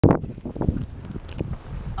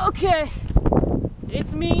Okay,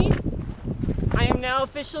 it's me. I am now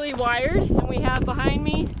officially wired, and we have behind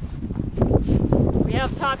me, we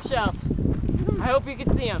have Top Shelf. I hope you can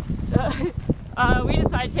see him. We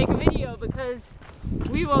decided to take a video because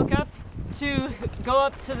we woke up to go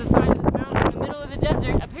up to the side of this mountain in the middle of the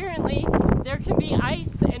desert. Apparently, there can be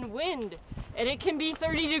ice and wind, and it can be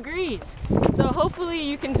 30 degrees. So hopefully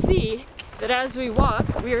you can see that as we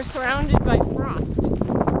walk, we are surrounded by frost,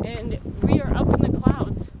 and we are up in the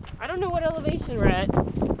clouds. I don't know what elevation we're at.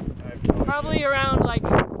 Probably around like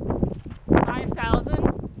 5,000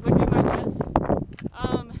 would be my guess.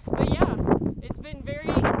 But yeah, it's been very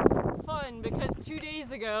fun because 2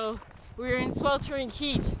 days ago we were in sweltering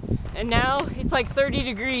heat, and now it's like 30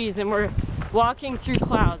 degrees and we're walking through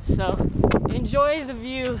clouds. So enjoy the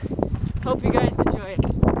view. Hope you guys enjoy it.